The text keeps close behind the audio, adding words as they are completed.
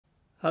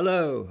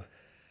Hello.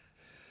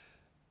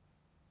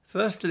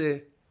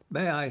 Firstly,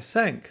 may I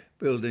thank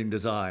Building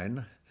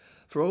Design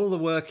for all the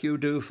work you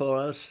do for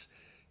us,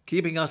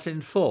 keeping us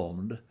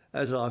informed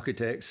as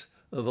architects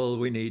of all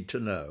we need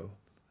to know.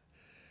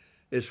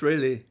 It's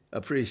really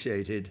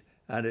appreciated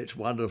and it's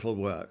wonderful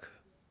work.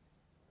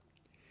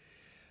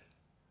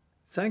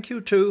 Thank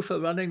you too for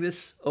running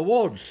this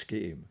awards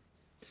scheme.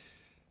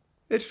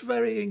 It's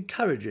very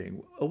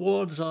encouraging.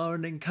 Awards are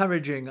an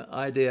encouraging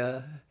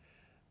idea.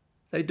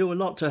 They do a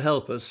lot to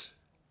help us.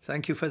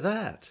 Thank you for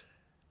that.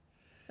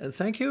 And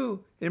thank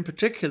you in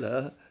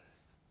particular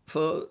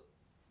for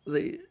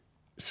the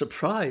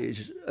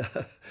surprise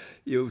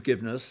you've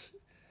given us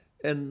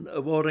in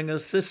awarding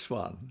us this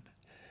one.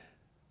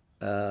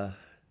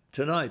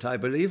 Tonight, I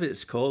believe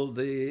it's called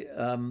the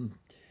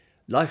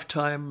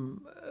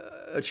Lifetime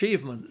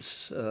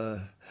Achievements.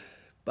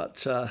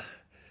 But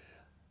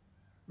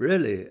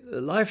really, the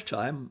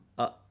lifetime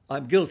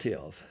I'm guilty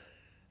of.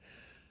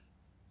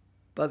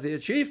 But the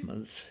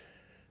achievements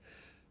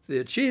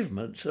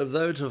of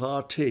those of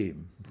our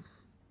team.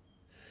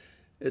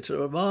 It's a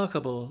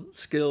remarkable,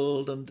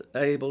 skilled and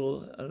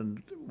able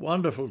and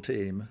wonderful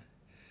team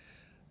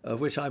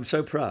of which I'm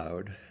so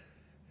proud.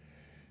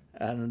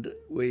 And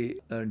we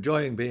are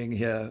enjoying being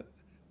here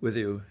with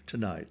you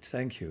tonight.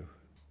 Thank you.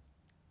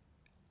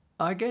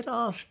 I get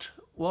asked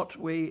what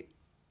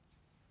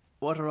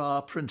are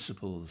our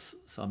principles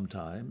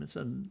sometimes,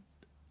 and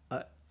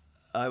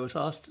I was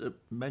asked to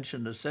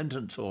mention a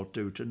sentence or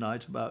two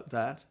tonight about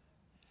that.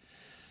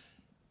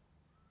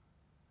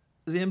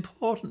 The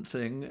important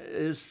thing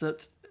is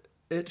that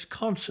it's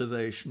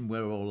conservation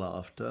we're all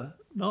after,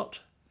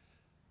 not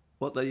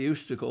what they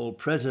used to call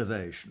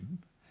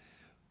preservation.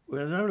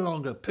 We're no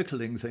longer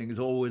pickling things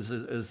always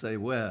as they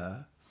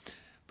were,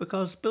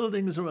 because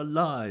buildings are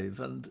alive,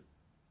 and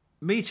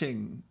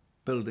meeting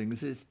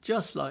buildings is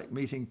just like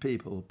meeting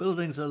people.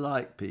 Buildings are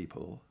like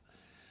people.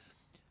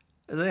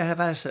 They have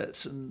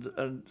assets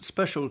and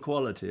special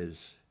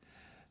qualities,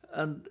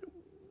 and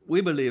we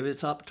believe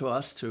it's up to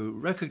us to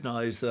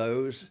recognise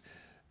those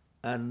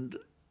and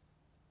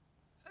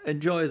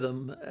enjoy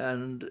them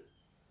and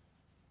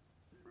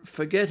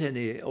forget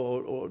any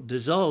or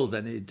dissolve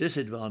any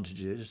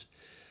disadvantages,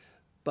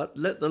 but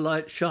let the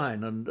light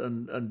shine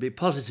and be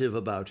positive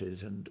about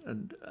it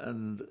and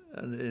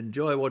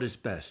enjoy what is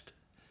best.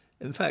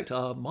 In fact,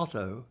 our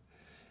motto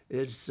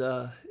is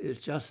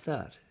just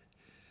that.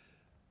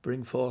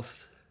 Bring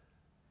forth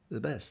the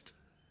best.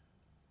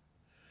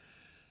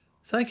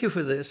 Thank you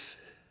for this.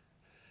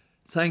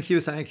 Thank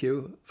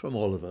you from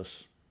all of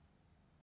us.